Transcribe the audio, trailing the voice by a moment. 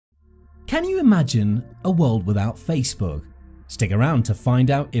Can you imagine a world without Facebook? Stick around to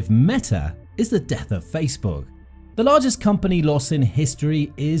find out if Meta is the death of Facebook. The largest company loss in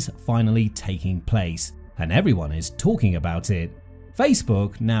history is finally taking place, and everyone is talking about it.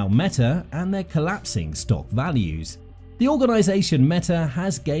 Facebook, now Meta, and their collapsing stock values. The organization Meta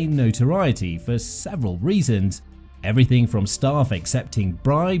has gained notoriety for several reasons. Everything from staff accepting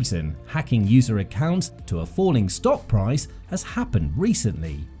bribes and hacking user accounts to a falling stock price has happened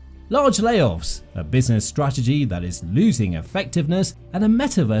recently. Large layoffs, a business strategy that is losing effectiveness, and a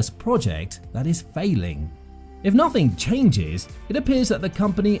metaverse project that is failing. If nothing changes, it appears that the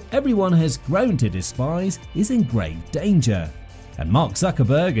company everyone has grown to despise is in grave danger. And Mark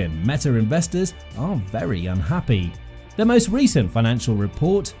Zuckerberg and Meta investors are very unhappy. Their most recent financial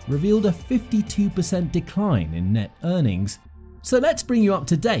report revealed a 52% decline in net earnings. So let's bring you up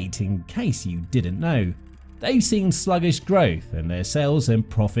to date in case you didn't know. They've seen sluggish growth and their sales and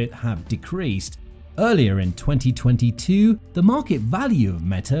profit have decreased. Earlier in 2022, the market value of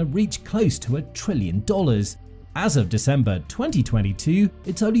Meta reached close to $1 trillion. As of December 2022,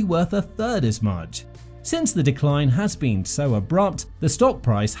 it's only worth a third as much. Since the decline has been so abrupt, the stock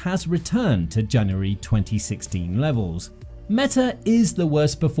price has returned to January 2016 levels. Meta is the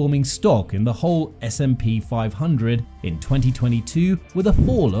worst performing stock in the whole S&P 500 in 2022 with a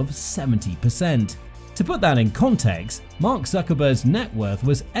fall of 70%. To put that in context, Mark Zuckerberg's net worth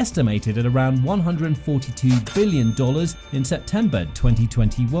was estimated at around $142 billion in September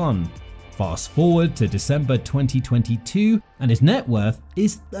 2021. Fast forward to December 2022 and his net worth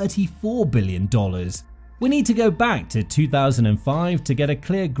is $34 billion. We need to go back to 2005 to get a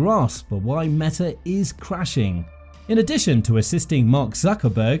clear grasp of why Meta is crashing. In addition to assisting Mark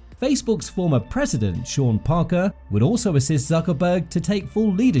Zuckerberg, Facebook's former president Sean Parker would also assist Zuckerberg to take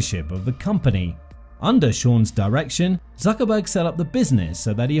full leadership of the company. Under Sean's direction, Zuckerberg set up the business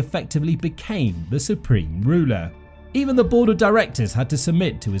so that he effectively became the supreme ruler. Even the board of directors had to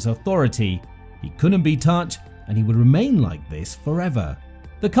submit to his authority. He couldn't be touched, and he would remain like this forever.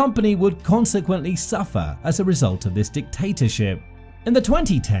 The company would consequently suffer as a result of this dictatorship. In the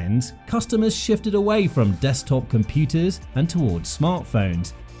 2010s, customers shifted away from desktop computers and towards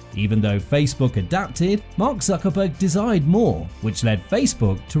smartphones. Even though Facebook adapted, Mark Zuckerberg desired more, which led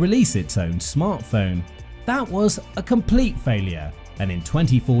Facebook to release its own smartphone. That was a complete failure, and in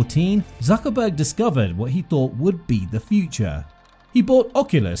 2014, Zuckerberg discovered what he thought would be the future. He bought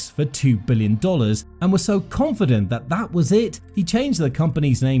Oculus for $2 billion and was so confident that that was it, he changed the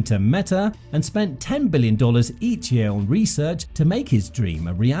company's name to Meta and spent $10 billion each year on research to make his dream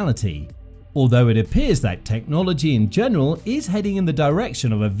a reality. Although it appears that technology in general is heading in the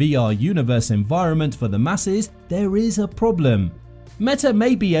direction of a VR universe environment for the masses, there is a problem. Meta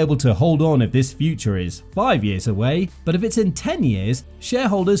may be able to hold on if this future is 5 years away, but if it's in 10 years,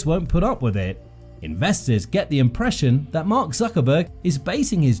 shareholders won't put up with it. Investors get the impression that Mark Zuckerberg is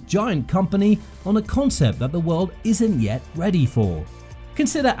basing his giant company on a concept that the world isn't yet ready for.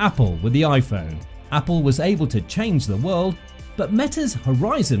 Consider Apple with the iPhone. Apple was able to change the world, but Meta's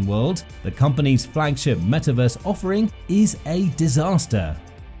Horizon World, the company's flagship metaverse offering, is a disaster.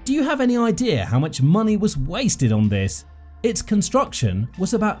 Do you have any idea how much money was wasted on this? Its construction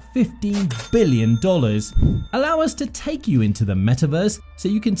was about $15 billion. Allow us to take you into the metaverse so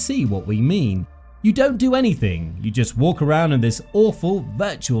you can see what we mean. You don't do anything, you just walk around in this awful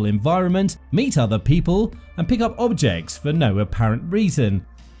virtual environment, meet other people, and pick up objects for no apparent reason.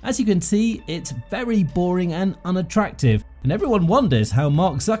 As you can see, it's very boring and unattractive, and everyone wonders how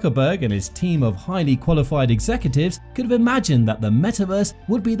Mark Zuckerberg and his team of highly qualified executives could have imagined that the metaverse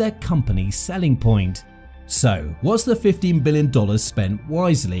would be their company's selling point. So, was the $15 billion spent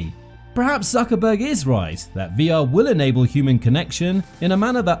wisely? Perhaps Zuckerberg is right that VR will enable human connection in a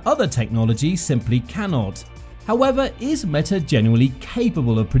manner that other technologies simply cannot. However, is Meta genuinely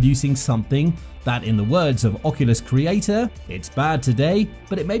capable of producing something that, in the words of Oculus creator, it's bad today,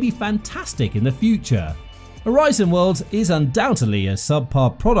 but it may be fantastic in the future? Horizon Worlds is undoubtedly a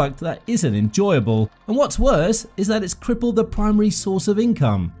subpar product that isn't enjoyable, and what's worse is that it's crippled the primary source of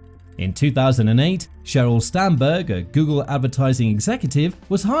income. In 2008, Sheryl Sandberg, a Google advertising executive,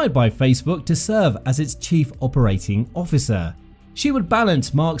 was hired by Facebook to serve as its chief operating officer. She would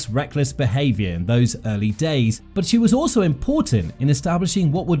balance Mark's reckless behavior in those early days, but she was also important in establishing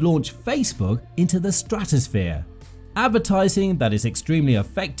what would launch Facebook into the stratosphere. Advertising that is extremely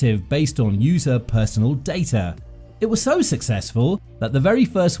effective based on user personal data. It was so successful that the very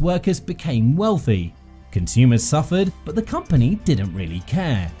first workers became wealthy. Consumers suffered, but the company didn't really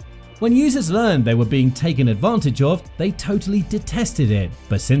care. When users learned they were being taken advantage of, they totally detested it,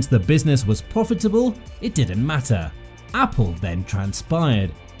 but since the business was profitable, it didn't matter. Apple then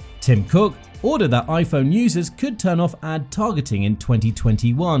transpired. Tim Cook ordered that iPhone users could turn off ad targeting in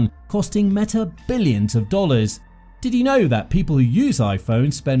 2021, costing Meta billions of dollars. Did you know that people who use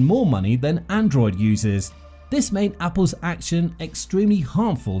iPhones spend more money than Android users? This made Apple's action extremely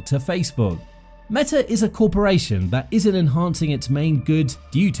harmful to Facebook. Meta is a corporation that isn't enhancing its main good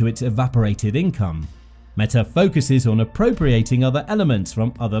due to its evaporated income. Meta focuses on appropriating other elements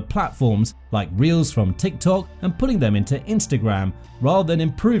from other platforms like Reels from TikTok and putting them into Instagram, rather than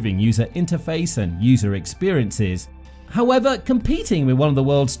improving user interface and user experiences. However, competing with one of the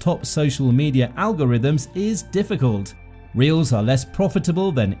world's top social media algorithms is difficult. Reels are less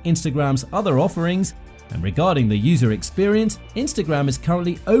profitable than Instagram's other offerings, and regarding the user experience, Instagram is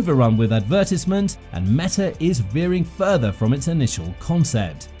currently overrun with advertisements and Meta is veering further from its initial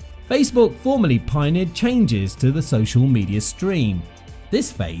concept. Facebook formerly pioneered changes to the social media stream.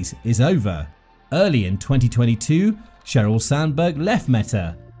 This phase is over. Early in 2022, Sheryl Sandberg left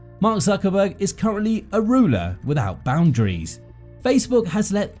Meta. Mark Zuckerberg is currently a ruler without boundaries. Facebook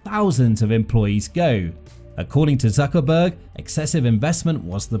has let thousands of employees go. According to Zuckerberg, excessive investment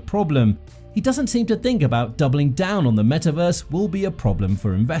was the problem. He doesn't seem to think about doubling down on the metaverse will be a problem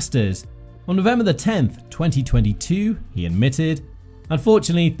for investors. On November 10th, 2022, he admitted,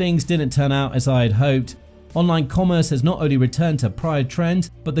 "Unfortunately, things didn't turn out as I had hoped. Online commerce has not only returned to prior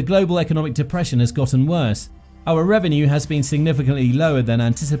trends, but the global economic depression has gotten worse. Our revenue has been significantly lower than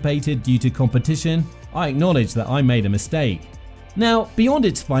anticipated due to competition. I acknowledge that I made a mistake." Now, beyond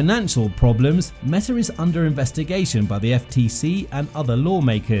its financial problems, Meta is under investigation by the FTC and other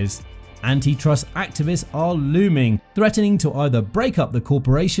lawmakers. Antitrust activists are looming, threatening to either break up the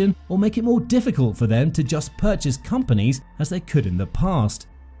corporation or make it more difficult for them to just purchase companies as they could in the past.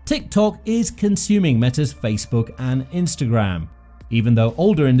 TikTok is consuming Meta's Facebook and Instagram. Even though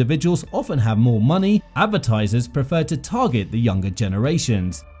older individuals often have more money, advertisers prefer to target the younger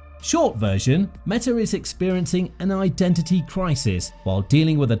generations. Short version, Meta is experiencing an identity crisis while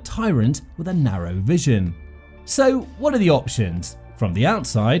dealing with a tyrant with a narrow vision. So what are the options? From the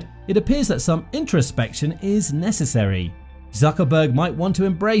outside, it appears that some introspection is necessary. Zuckerberg might want to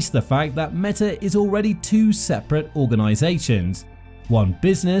embrace the fact that Meta is already two separate organizations. One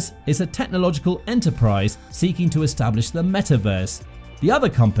business is a technological enterprise seeking to establish the metaverse. The other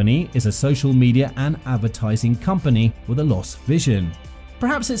company is a social media and advertising company with a lost vision.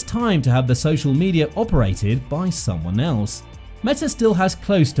 Perhaps it's time to have the social media operated by someone else. Meta still has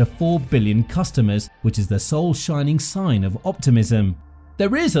close to 4 billion customers, which is the sole shining sign of optimism.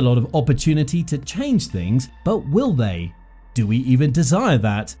 There is a lot of opportunity to change things, but will they? Do we even desire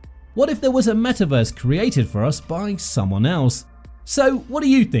that? What if there was a metaverse created for us by someone else? So what do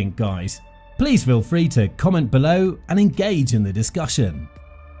you think, guys? Please feel free to comment below and engage in the discussion.